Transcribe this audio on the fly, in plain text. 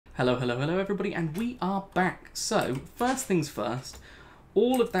Hello, hello, hello everybody, and we are back. So, first things first,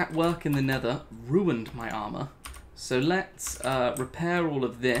 all of that work in the nether ruined my armor. So let's repair all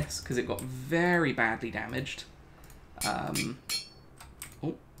of this, because it got very badly damaged. Oh,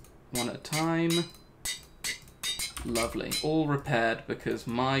 one at a time. Lovely. All repaired, because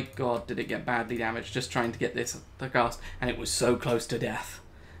my god did it get badly damaged just trying to get this at the cast, and it was so close to death.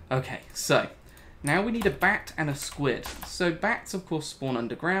 Okay, so now we need a bat and a squid. So bats, of course, spawn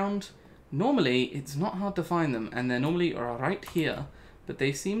underground. Normally, it's not hard to find them, and they're normally right here, but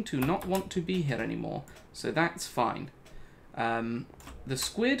they seem to not want to be here anymore, so that's fine. The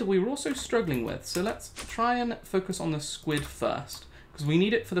squid we were also struggling with, so let's try and focus on the squid first, because we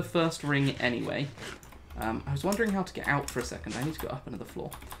need it for the first ring anyway. I was wondering how to get out for a second. I need to go up into the floor.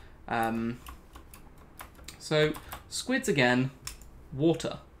 So, squids again,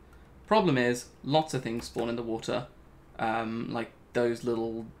 water. Problem is, lots of things spawn in the water, like those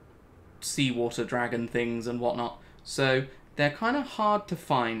little seawater dragon things and whatnot. So they're kind of hard to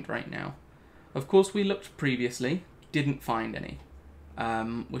find right now. Of course, we looked previously, didn't find any,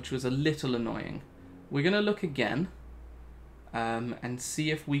 which was a little annoying. We're going to look again and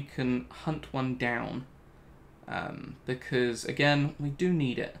see if we can hunt one down, because, again, we do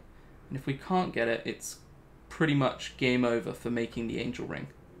need it. And if we can't get it, it's pretty much game over for making the angel ring.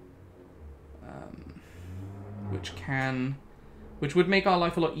 Which would make our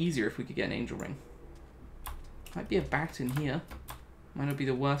life a lot easier if we could get an angel ring. Might be a bat in here. Might not be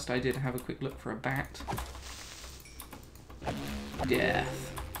the worst idea to have a quick look for a bat.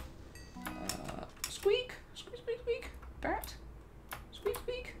 Death. Squeak! Squeak, squeak, squeak. Bat. Squeak,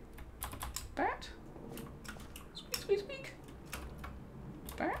 squeak. Bat. Squeak, squeak, squeak.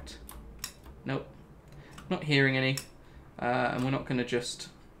 Bat. Nope. Not hearing any. And we're not going to just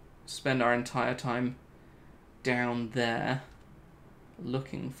spend our entire time down there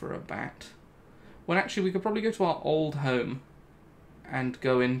looking for a bat. Well, actually, we could probably go to our old home and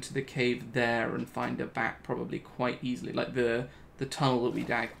go into the cave there and find a bat probably quite easily. Like the tunnel that we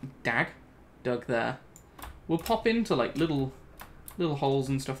dug there. We'll pop into like little holes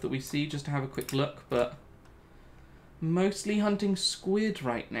and stuff that we see just to have a quick look, but mostly hunting squid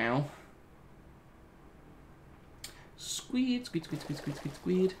right now. Squid, squid, squid, squid, squid, squid,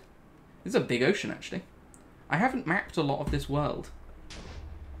 squid. This is a big ocean, actually. I haven't mapped a lot of this world.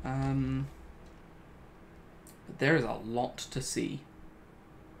 But there is a lot to see.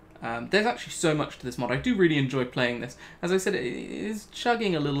 There's actually so much to this mod. I do really enjoy playing this. As I said, it is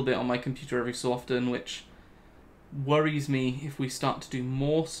chugging a little bit on my computer every so often, which worries me if we start to do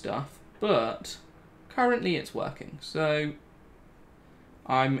more stuff. But currently it's working. So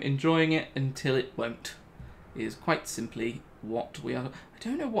I'm enjoying it until it won't. It is quite simply what we are. I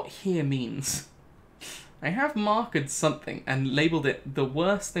don't know what here means. I have marked something and labelled it the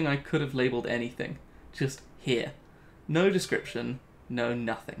worst thing I could have labelled anything. Just here. No description, no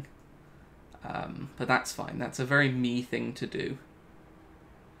nothing. But that's fine. That's a very me thing to do.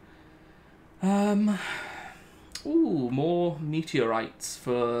 Ooh, more meteorites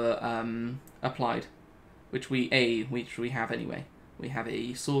for applied. Which we have anyway. We have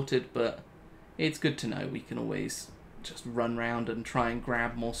a sorted, but it's good to know. We can always just run around and try and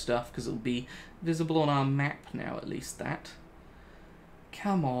grab more stuff, because it'll be visible on our map now, at least that.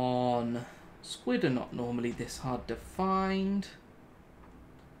 Come on. Squid are not normally this hard to find.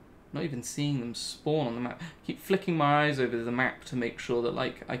 Not even seeing them spawn on the map. Keep flicking my eyes over the map to make sure that,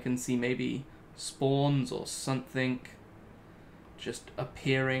 like, I can see maybe spawns or something just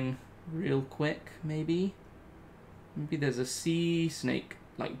appearing real quick, maybe. Maybe there's a sea snake,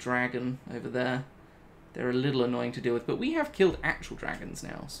 like dragon, over there. They're a little annoying to deal with, but we have killed actual dragons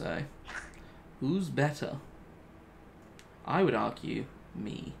now, so who's better? I would argue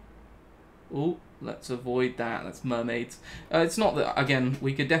me. Oh, let's avoid that. That's mermaids. It's not that, again,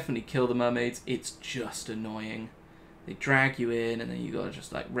 we could definitely kill the mermaids. It's just annoying. They drag you in, and then you gotta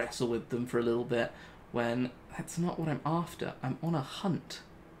just, like, wrestle with them for a little bit, when that's not what I'm after. I'm on a hunt.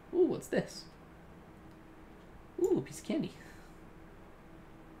 Ooh, what's this? Ooh, a piece of candy.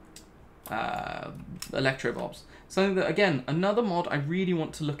 Electro Bobs. Something that, again, another mod I really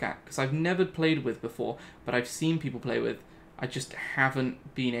want to look at, because I've never played with before, but I've seen people play with. I just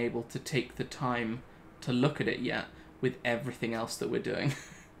haven't been able to take the time to look at it yet, with everything else that we're doing.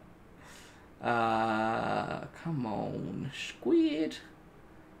 Come on, squid.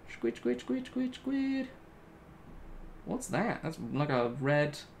 Squid, squid, squid, squid, squid. What's that? That's like a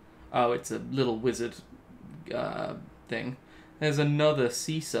red... Oh, it's a little wizard thing. There's another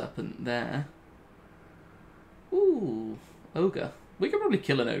sea serpent there. Ooh, ogre. We could probably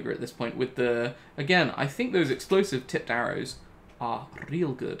kill an ogre at this point with the... Again, I think those explosive tipped arrows are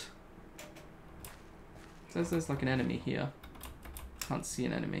real good. It says there's like an enemy here. Can't see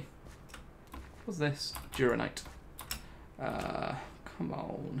an enemy. What's this? Duranite. Come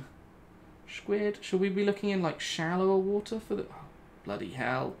on. Squid. Should we be looking in like shallower water for the... Oh, bloody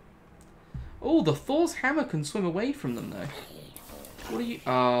hell. Oh, the Thor's hammer can swim away from them though. What are you...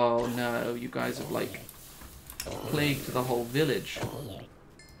 Oh no, you guys have like plagued the whole village.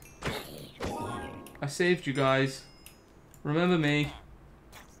 I saved you guys. Remember me.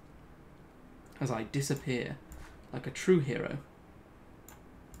 As I disappear like a true hero.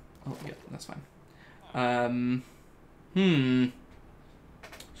 Oh yeah, that's fine.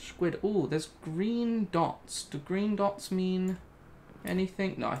 Squid. Oh, there's green dots. Do green dots mean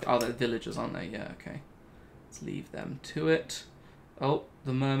anything? No, oh, they're villagers, aren't they? Yeah, okay. Let's leave them to it. Oh,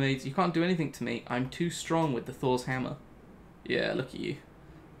 the mermaids. You can't do anything to me. I'm too strong with the Thor's hammer. Yeah, look at you.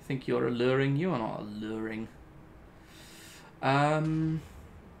 Think you're alluring? You are not alluring.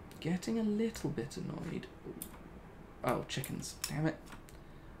 Getting a little bit annoyed. Oh, chickens. Damn it.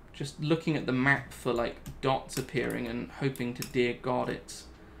 Just looking at the map for, like, dots appearing and hoping to dear God it's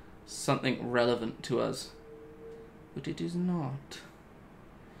something relevant to us. But it is not.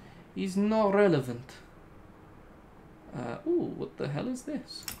 It's not relevant. Ooh, what the hell is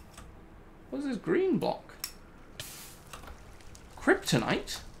this? What is this green block?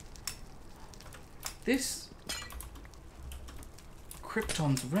 Kryptonite? This...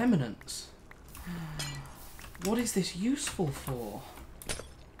 Krypton's remnants. What is this useful for?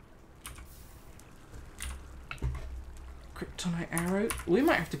 Kryptonite arrow? We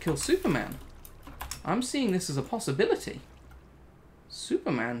might have to kill Superman. I'm seeing this as a possibility.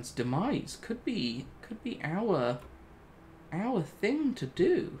 Superman's demise could be our thing to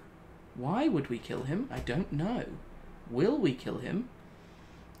do. Why would we kill him? I don't know. Will we kill him?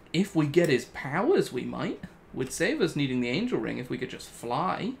 If we get his powers, we might. Would save us needing the angel ring if we could just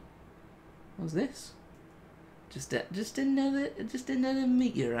fly. What's this? Just another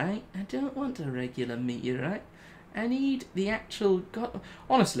meteorite. I don't want a regular meteorite. I need the actual god.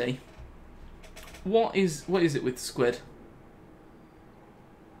 Honestly, what is it with squid?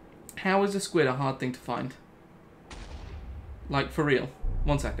 How is a squid a hard thing to find? Like, for real.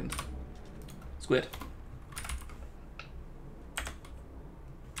 1 second. Squid.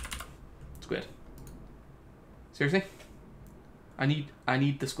 Squid. Seriously? I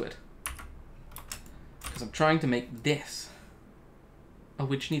need the squid. Because I'm trying to make this. Oh,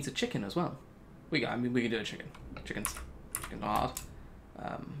 which needs a chicken as well. We can do a chicken. Chickens are hard.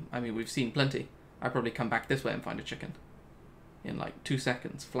 I mean, we've seen plenty. I'd probably come back this way and find a chicken. In like 2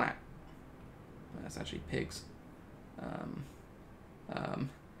 seconds, flat. That's actually pigs.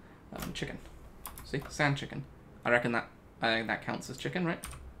 Chicken. See? Sand chicken. I think that counts as chicken, right?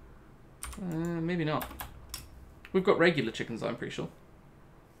 Maybe not. We've got regular chickens, I'm pretty sure.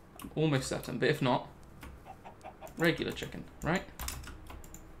 I'm almost certain, but if not, regular chicken, right?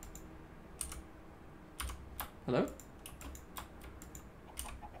 Hello?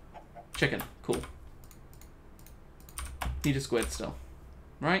 Chicken, cool. Need a squid still,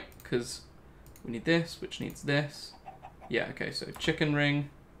 right? Because we need this, which needs this. Yeah, okay, so chicken ring,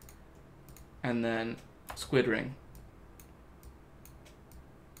 and then squid ring.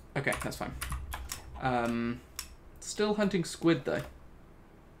 Okay, that's fine. Still hunting squid, though.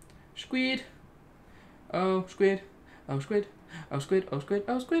 Squid! Oh, squid. Oh, squid. Oh, squid. Oh, squid.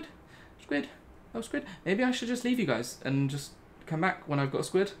 Oh, squid. Squid. Oh, squid. Maybe I should just leave you guys and just come back when I've got a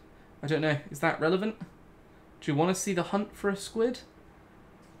squid. I don't know. Is that relevant? Do you want to see the hunt for a squid?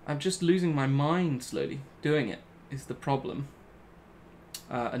 I'm just losing my mind slowly. Doing it is the problem.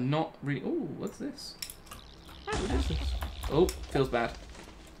 And not really... Ooh, what's this? What is this? Oh, feels bad.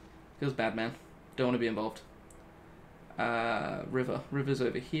 Feels bad, man. Don't want to be involved. River. River's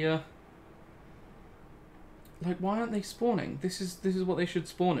over here. Like, why aren't they spawning? This is what they should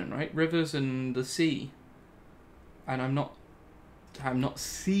spawn in, right? Rivers and the sea. And I'm not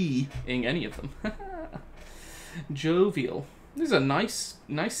seeing any of them. Jovial. This is a nice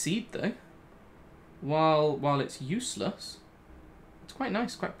seed though. While it's useless, it's quite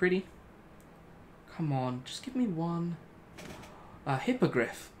nice, quite pretty. Come on, just give me one.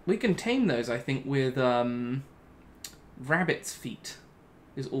 Hippogriff. We can tame those, I think, with rabbit's feet.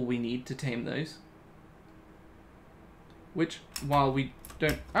 Is all we need to tame those. Which, while we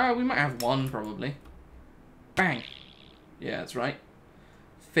don't... we might have one, probably. Bang! Yeah, that's right.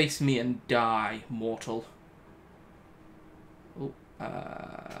 Face me and die, mortal. Oh,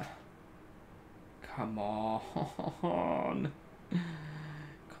 come on.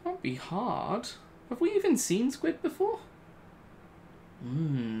 Can't be hard. Have we even seen squid before?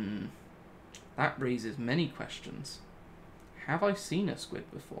 That raises many questions. Have I seen a squid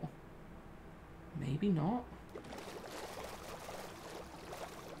before? Maybe not.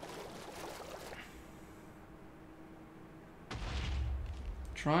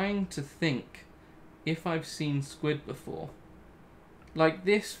 Trying to think if I've seen squid before. Like,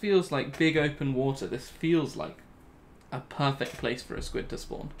 this feels like big open water. This feels like a perfect place for a squid to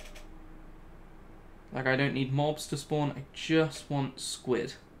spawn. Like, I don't need mobs to spawn. I just want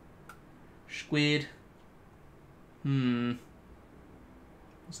squid. Squid.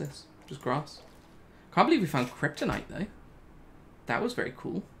 What's this? Just grass? Can't believe we found kryptonite, though. That was very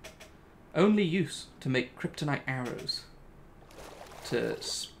cool. Only use to make kryptonite arrows. To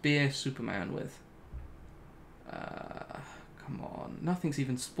spear Superman with. Come on. Nothing's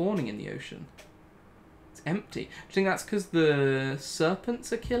even spawning in the ocean. It's empty. Do you think that's because the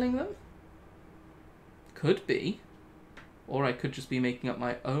serpents are killing them? Could be. Or I could just be making up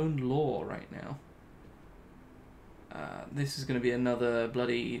my own lore right now. This is going to be another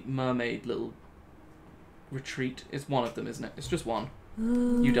bloody mermaid little retreat. It's one of them, isn't it? It's just one.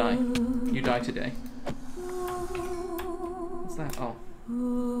 You die. You die today. What's that? Oh.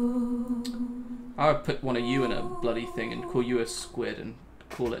 I would put one of you in a bloody thing and call you a squid and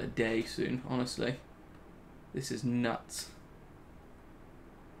call it a day soon, honestly. This is nuts.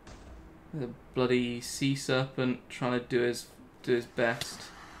 The bloody sea serpent trying to do his best.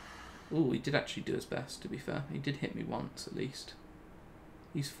 Ooh, he did actually do his best, to be fair. He did hit me once, at least.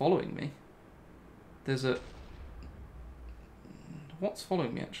 He's following me. There's a... What's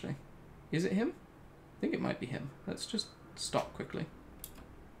following me, actually? Is it him? I think it might be him. Let's just stop quickly.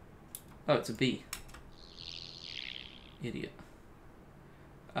 Oh, it's a bee. Idiot.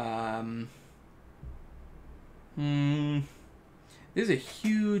 This is a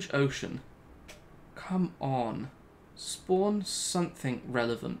huge ocean. Come on. Spawn something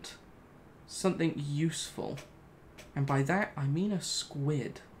relevant. Something useful. And by that, I mean a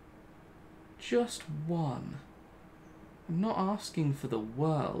squid. Just one. I'm not asking for the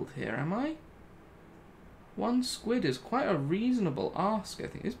world here, am I? One squid is quite a reasonable ask, I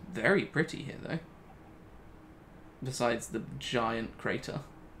think. It's very pretty here, though. Besides the giant crater.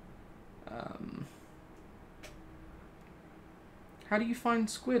 How do you find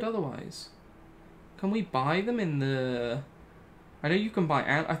squid otherwise? Can we buy them in the... I know you can buy...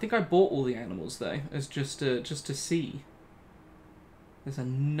 I think I bought all the animals, though, as just to see. There's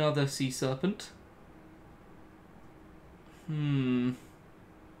another sea serpent. This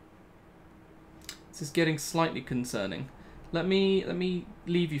is getting slightly concerning. Let me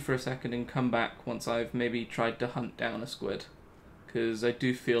leave you for a second and come back once I've maybe tried to hunt down a squid. Because I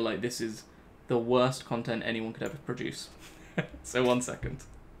do feel like this is the worst content anyone could ever produce. So 1 second.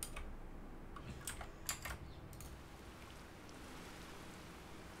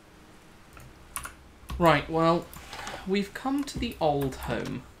 Right, well, we've come to the old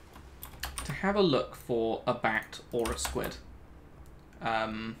home to have a look for a bat or a squid.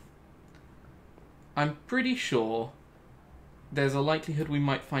 I'm pretty sure there's a likelihood we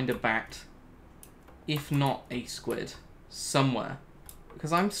might find a bat, if not a squid, somewhere.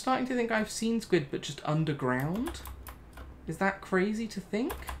 Because I'm starting to think I've seen squid, but just underground. Is that crazy to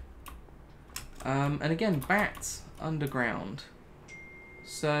think? And again, bats underground.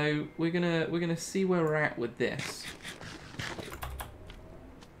 So we're gonna see where we're at with this.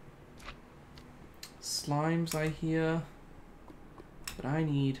 Slimes, I hear, but I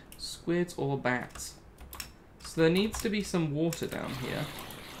need squids or bats. So there needs to be some water down here.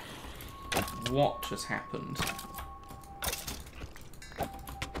 What just happened?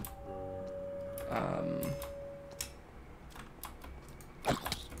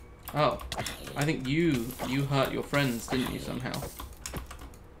 Oh, I think you hurt your friends, didn't you, somehow?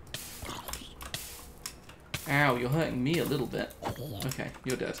 Ow, you're hurting me a little bit. Okay,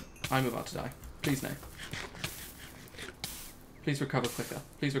 you're dead. I'm about to die. Please no. Please recover quicker.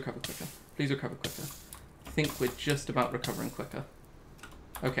 Please recover quicker. Please recover quicker. I think we're just about recovering quicker.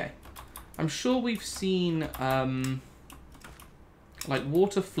 Okay. I'm sure we've seen, like,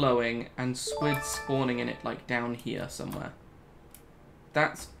 water flowing and squids spawning in it, like, down here somewhere.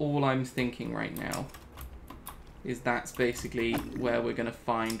 That's all I'm thinking right now. Is that's basically where we're going to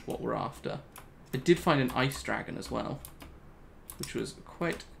find what we're after. I did find an ice dragon as well, which was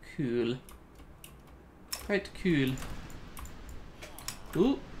quite cool. Quite cool.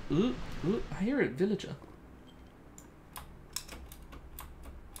 Ooh, ooh, ooh, I hear a villager.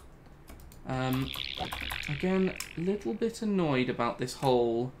 Again, a little bit annoyed about this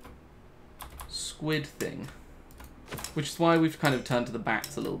whole squid thing. Which is why we've kind of turned to the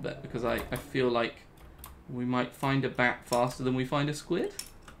bats a little bit, because I feel like we might find a bat faster than we find a squid.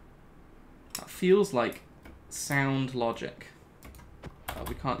 That feels like sound logic.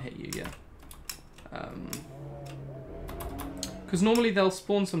 We can't hit you yet. Because normally they'll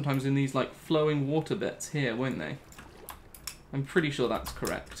spawn sometimes in these like flowing water bits here, won't they? I'm pretty sure that's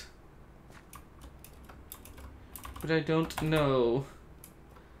correct. But I don't know.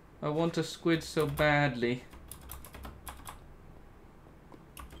 I want a squid so badly.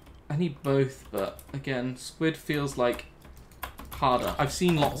 I need both, but again, squid feels like harder. I've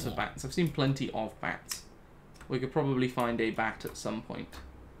seen lots of bats. I've seen plenty of bats. We could probably find a bat at some point.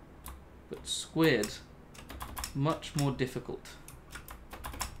 But squid, much more difficult.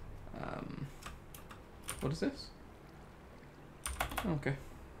 What is this? Okay.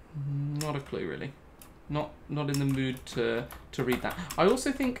 Not a clue, really. Not in the mood to read that. I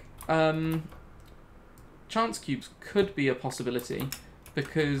also think chance cubes could be a possibility,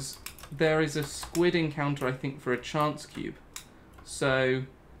 because there is a squid encounter, I think, for a chance cube. So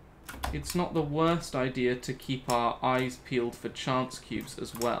it's not the worst idea to keep our eyes peeled for chance cubes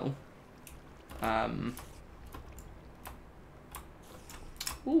as well.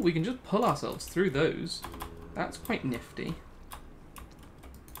 Oh, we can just pull ourselves through those. That's quite nifty.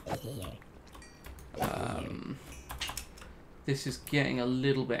 This is getting a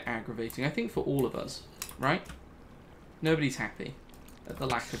little bit aggravating, I think, for all of us, right? Nobody's happy at the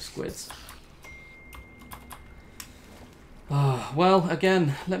lack of squids. Well,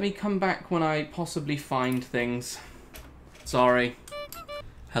 again, let me come back when I possibly find things. Sorry.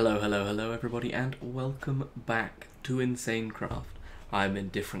 Hello everybody, and welcome back to Insane Craft. I'm in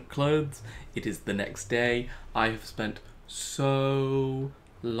different clothes. It is the next day. I have spent so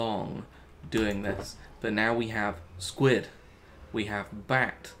long doing this, but now we have squid, we have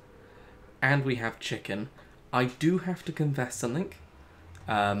bat, and we have chicken. I do have to confess something.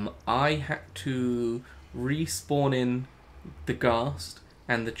 I had to respawn in the ghast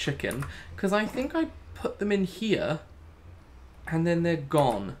and the chicken, because I think I put them in here and then they're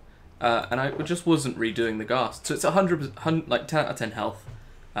gone. And I just wasn't redoing the ghast. So it's 100%, like 10 out of 10 health.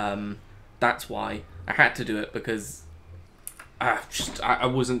 That's why I had to do it, because I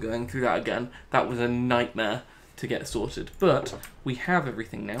wasn't going through that again. That was a nightmare to get sorted. But we have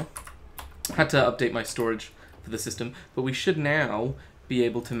everything now. Had to update my storage for the system, but we should now be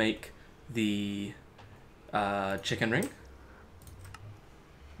able to make the chicken ring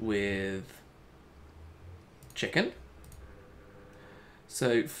with chicken.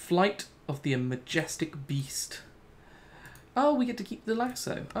 So, flight of the majestic beast. Oh, we get to keep the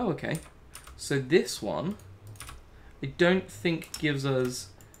lasso. Oh, okay. So this one, I don't think gives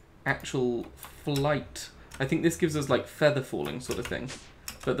us actual flight. I think this gives us like feather falling sort of thing.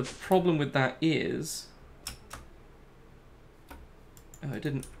 But the problem with that is... Oh, it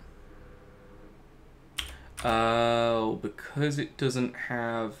didn't... Oh, because it doesn't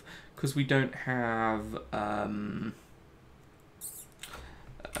have... Because we don't have...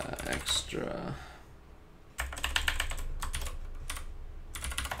 extra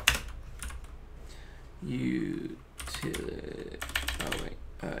utility.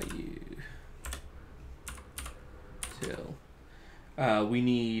 Oh wait, we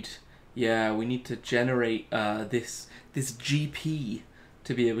need to generate this GP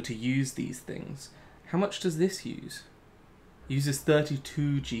to be able to use these things. How much does this use? Uses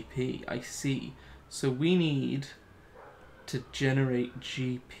 32 GP. I see. So we need to generate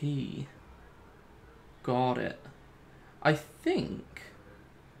GP. Got it. I think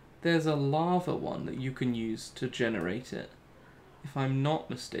there's a lava one that you can use to generate it, if I'm not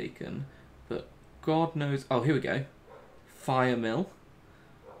mistaken, but God knows... Oh, here we go. Fire mill,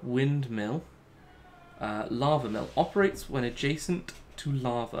 wind mill, lava mill. Operates when adjacent to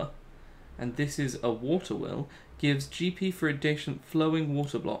lava, and this is a water wheel. Gives GP for adjacent flowing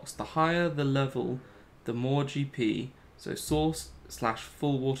water blocks. The higher the level, the more GP. So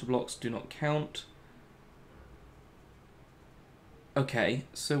source/full water blocks do not count. Okay,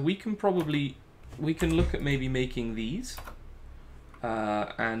 so we can look at maybe making these.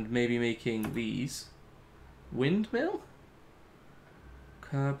 And maybe making these. Windmill?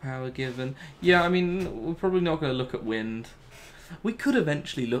 Curb power given. Yeah, I mean, we're probably not going to look at wind. We could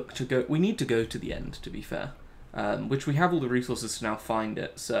eventually look to go... We need to go to the end, to be fair. Which we have all the resources to now find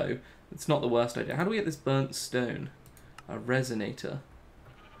it, so it's not the worst idea. How do we get this burnt stone? A resonator.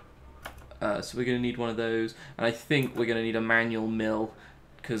 So we're going to need one of those, and I think we're going to need a manual mill,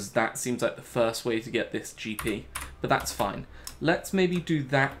 because that seems like the first way to get this GP. But that's fine. Let's maybe do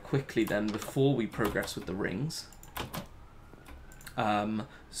that quickly then, before we progress with the rings.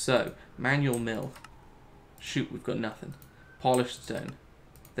 So, manual mill. Shoot, we've got nothing. Polished stone.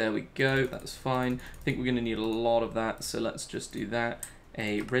 There we go, that's fine. I think we're going to need a lot of that, so let's just do that.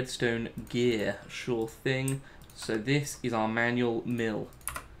 a redstone gear, sure thing. So this is our manual mill.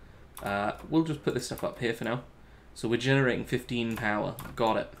 We'll just put this stuff up here for now. So we're generating 15 power,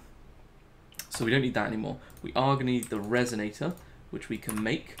 got it. So we don't need that anymore. We are going to need the resonator, which we can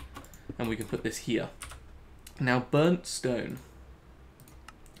make, and we can put this here. Now burnt stone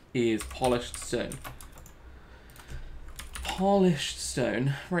is polished stone. Polished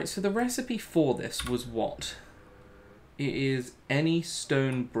stone. Right, so the recipe for this was what? It is any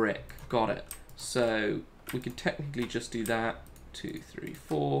stone brick. Got it. So we can technically just do that. 2, 3,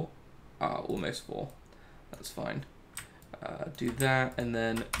 4. Almost 4. That's fine. Do that and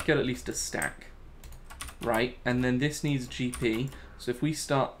then get at least a stack. Right, and then this needs GP. So if we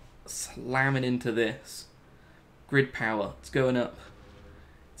start slamming into this, grid power, it's going up.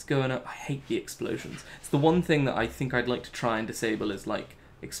 It's going up. I hate the explosions. It's the one thing that I think I'd like to try and disable is like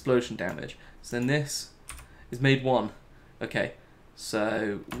explosion damage. So then this is made 1. Okay,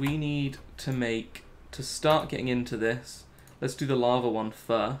 so we need to start getting into this. Let's do the lava one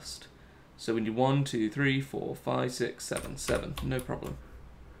first. So we need 1, 2, 3, 4, 5, 6, 7. 7, no problem.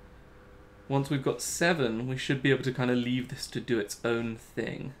 Once we've got 7, we should be able to kind of leave this to do its own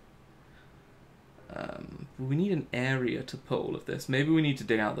thing. We need an area to put all of this. Maybe we need to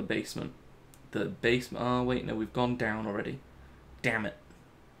dig out the basement. The basement. Oh, wait, no, we've gone down already. Damn it.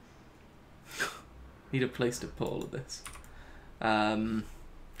 Need a place to put all of this. A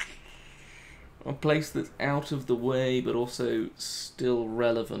place that's out of the way, but also still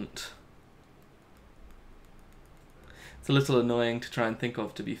relevant. It's a little annoying to try and think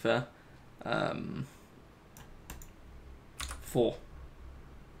of, to be fair. 4.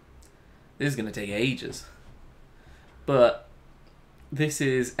 This is going to take ages. But this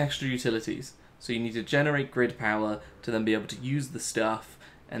is extra utilities. So you need to generate grid power to then be able to use the stuff.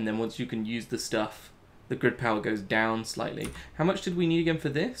 And then once you can use the stuff, the grid power goes down slightly. How much did we need again for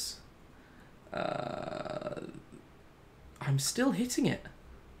this? I'm still hitting it.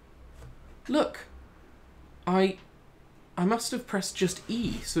 Look. I must have pressed just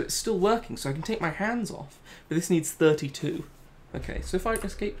E, so it's still working, so I can take my hands off. But this needs 32. Okay, so if I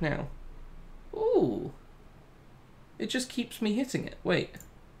escape now... Ooh! It just keeps me hitting it. Wait.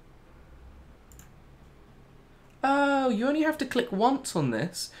 Oh, you only have to click once on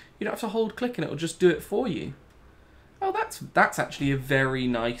this. You don't have to hold click and it'll just do it for you. Oh, that's actually a very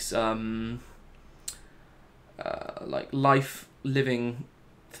nice, like, life-living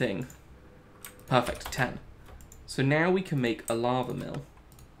thing. Perfect, 10. So now we can make a lava mill.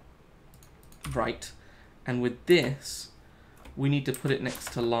 Right. And with this, we need to put it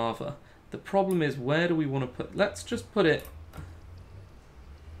next to lava. The problem is, where do we want to put... Let's just put it...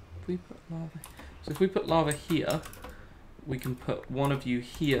 If we put lava... So if we put lava here, we can put one of you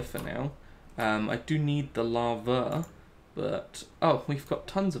here for now. I do need the lava, but... Oh, we've got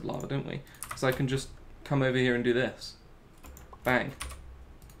tons of lava, don't we? So I can just come over here and do this. Bang.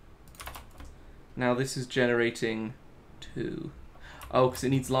 Now this is generating 2. Oh, because it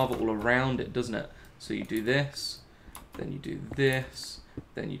needs lava all around it, doesn't it? So you do this, then you do this,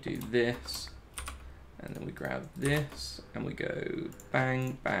 then you do this, and then we grab this, and we go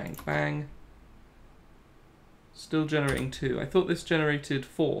bang, bang, bang. Still generating 2. I thought this generated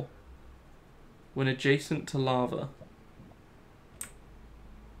 4. When adjacent to lava.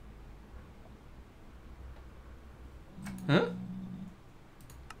 Huh?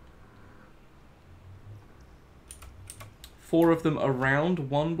 4 of them around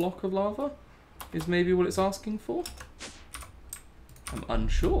 1 block of lava is maybe what it's asking for. I'm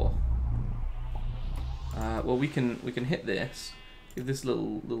unsure. Well, we can hit this. Give this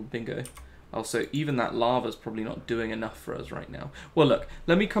little bingo. Also, even that lava's probably not doing enough for us right now. Well, look,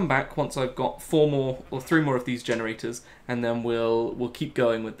 let me come back once I've got 4 more or 3 more of these generators, and then we'll keep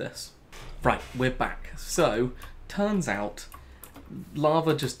going with this. Right, we're back. So, turns out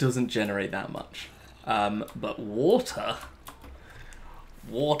lava just doesn't generate that much, but water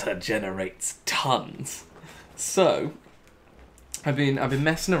generates tons. So, I've been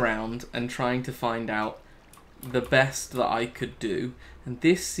messing around and trying to find out the best that I could do, and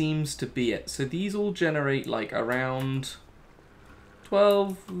this seems to be it. So these all generate like around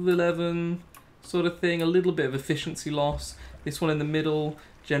 12, 11 sort of thing, a little bit of efficiency loss. This one in the middle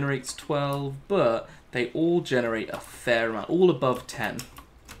generates 12, but they all generate a fair amount, all above 10,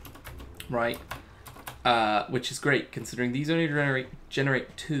 right? Which is great considering these only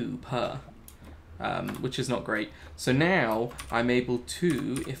generate 2 per, which is not great. So now I'm able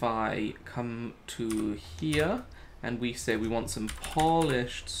to, if I come to here and we say we want some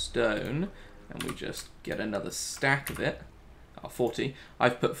polished stone, and we just get another stack of it. 40.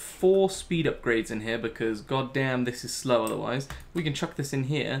 I've put 4 speed upgrades in here because goddamn this is slow otherwise. We can chuck this in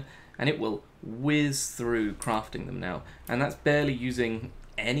here and it will whiz through crafting them now. And that's barely using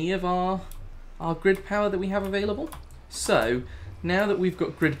any of our grid power that we have available. So now that we've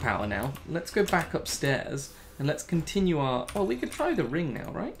got grid power now, let's go back upstairs and let's continue our... Oh, we could try the ring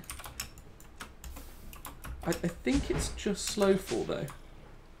now, right? I think it's just slow fall though.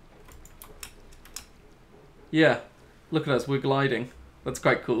 Yeah. Look at us, we're gliding. That's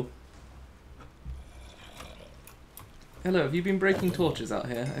quite cool. Hello, have you been breaking torches out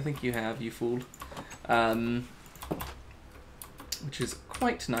here? I think you have, you fool. Which is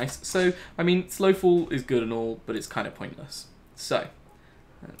quite nice. So, I mean, slow fall is good and all, but it's kind of pointless. So,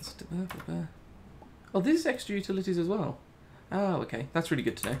 let's do... Oh, this is extra utilities as well. Oh, okay. That's really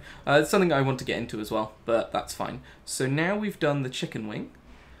good to know. It's something I want to get into as well, but that's fine. So now we've done the chicken wing.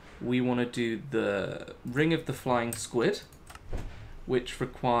 We want to do the ring of the flying squid, which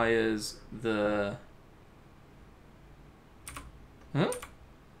requires the... Huh?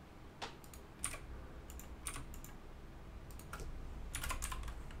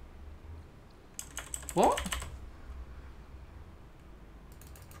 What?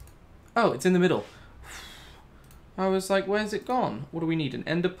 Oh, it's in the middle. I was like, where's it gone? What do we need? An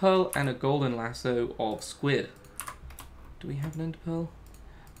ender pearl and a golden lasso of squid. Do we have an ender pearl?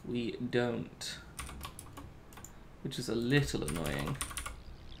 We don't. Which is a little annoying.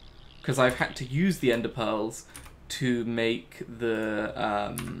 Because I've had to use the ender pearls to make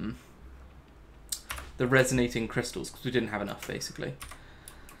the resonating crystals, because we didn't have enough, basically.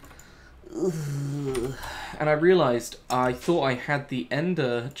 Ugh. And I realised I thought I had the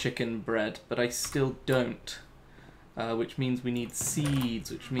ender chicken bread, but I still don't. Which means we need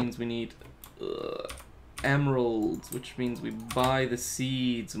seeds, which means we need... emeralds, which means we buy the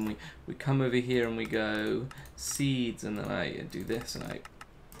seeds and we come over here and we go seeds, and then I do this and I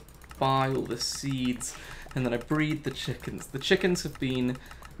buy all the seeds and then I breed the chickens. The chickens have been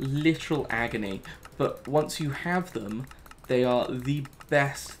literal agony, but once you have them, they are the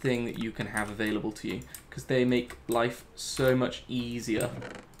best thing that you can have available to you because they make life so much easier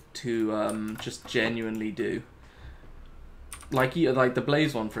to just genuinely do. Like the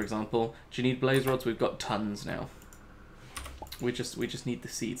blaze one, for example. Do you need blaze rods? We've got tons now. We just need the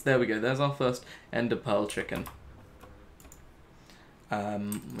seeds. There we go. There's our first ender pearl chicken.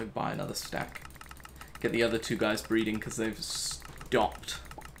 We buy another stack. Get the other 2 guys breeding because they've stopped.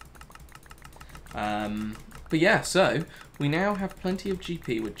 But yeah, so we now have plenty of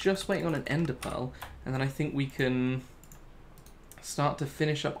GP. We're just waiting on an ender pearl, and then I think we can start to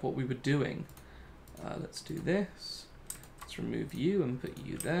finish up what we were doing. Let's do this. Let's remove you and put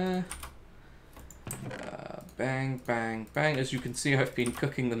you there. Bang, bang, bang. As you can see, I've been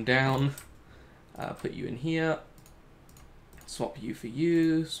cooking them down. Put you in here. Swap you for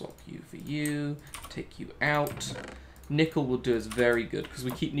you. Swap you for you. Take you out. Nickel will do us very good because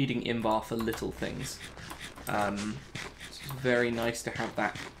we keep needing Imbar for little things. It's very nice to have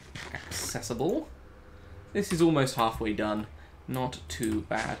that accessible. This is almost halfway done. Not too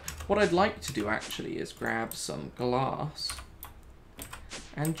bad. What I'd like to do actually is grab some glass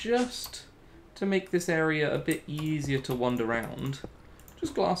and just to make this area a bit easier to wander around,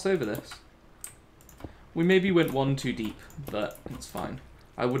 just glass over this. We maybe went 1 too deep, but it's fine.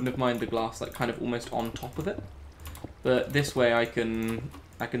 I wouldn't have minded the glass like kind of almost on top of it, but this way I can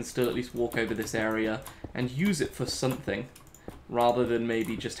still at least walk over this area and use it for something rather than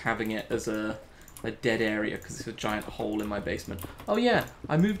maybe just having it as a dead area because it's a giant hole in my basement. Oh yeah,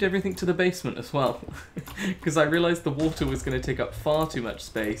 I moved everything to the basement as well because I realised the water was going to take up far too much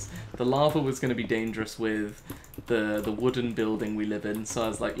space. The lava was going to be dangerous with the wooden building we live in, so I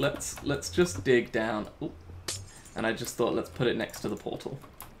was like, let's just dig down. Ooh. And I just thought, let's put it next to the portal.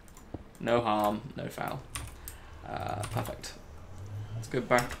 No harm, no foul. Perfect. Let's go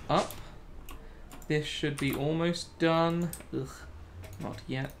back up. This should be almost done. Ugh, not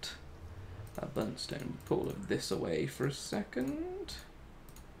yet. Burnt stone. Put all of this away for a second.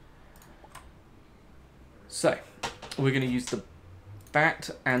 So, we're going to use the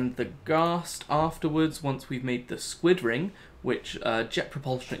bat and the ghast afterwards once we've made the squid ring, which jet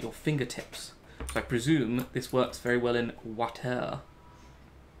propulsion at your fingertips. So I presume this works very well in water.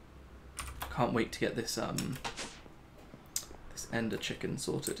 Can't wait to get this this ender chicken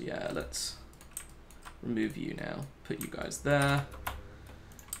sorted. Yeah, let's remove you now. Put you guys there.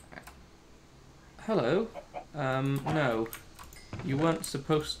 Hello. No. You weren't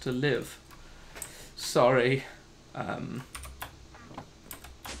supposed to live. Sorry.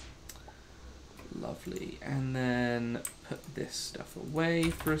 Lovely. And then put this stuff away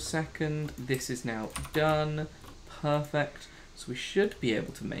for a second. This is now done. Perfect. So we should be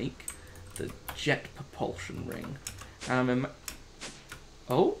able to make the jet propulsion ring.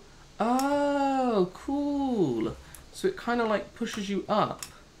 Oh, cool. So it kind of like pushes you up,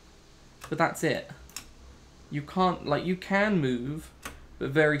 but that's it. You can't, like, you can move,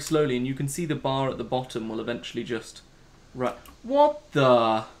 but very slowly, and you can see the bar at the bottom will eventually just... Right. What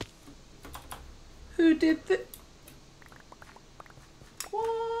the? Who did that?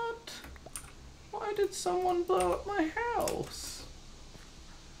 What? Why did someone blow up my house?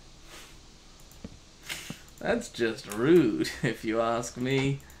 That's just rude, if you ask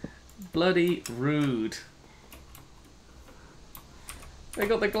me. Bloody rude. They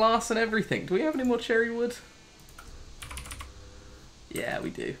got the glass and everything. Do we have any more cherry wood? Yeah, we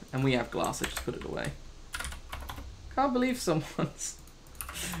do. And we have glass, I just put it away. Can't believe someone's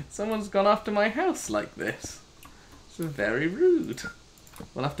gone after my house like this. It's very rude.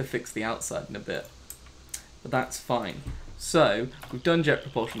 We'll have to fix the outside in a bit. But that's fine. So, we've done jet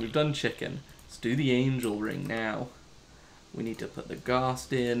propulsion, we've done chicken. Let's do the angel ring now. We need to put the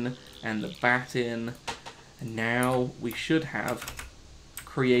ghast in, and the bat in. And now we should have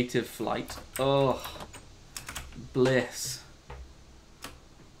creative flight. Oh, bliss.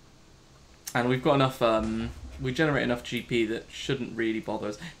 And we've got enough, we generate enough GP that shouldn't really bother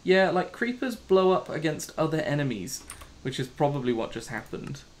us. Yeah, like, creepers blow up against other enemies, which is probably what just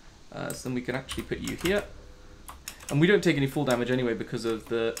happened. So then we can actually put you here. And we don't take any full damage anyway because of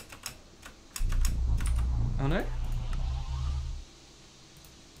the... Oh no?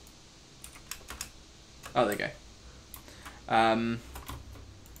 Oh, there you go.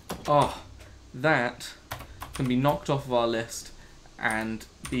 Oh, that can be knocked off of our list and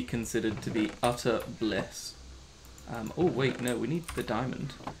be considered to be utter bliss. Oh wait, no, we need the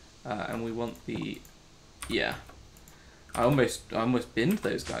diamond, and we want the... Yeah, I almost binned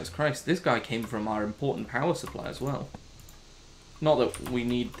those guys. Christ, this guy came from our important power supply as well. Not that we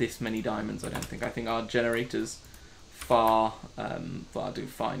need this many diamonds, I don't think. I think our generators far do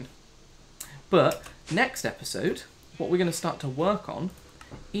fine. But next episode, what we're going to start to work on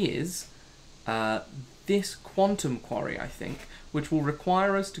is this quantum quarry, I think, which will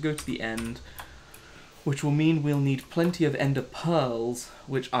require us to go to the end, which will mean we'll need plenty of ender pearls,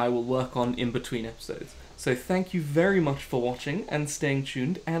 which I will work on in between episodes. So thank you very much for watching and staying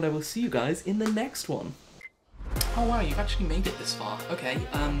tuned, and I will see you guys in the next one. Oh wow, you've actually made it this far. Okay,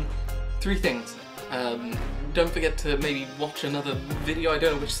 3 things. Don't forget to maybe watch another video, I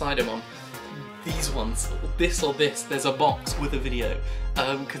don't know which side I'm on. These ones, this or this, there's a box with a video.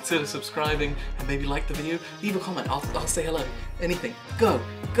 Consider subscribing and maybe like the video. Leave a comment, I'll say hello. Anything. Go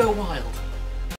wild.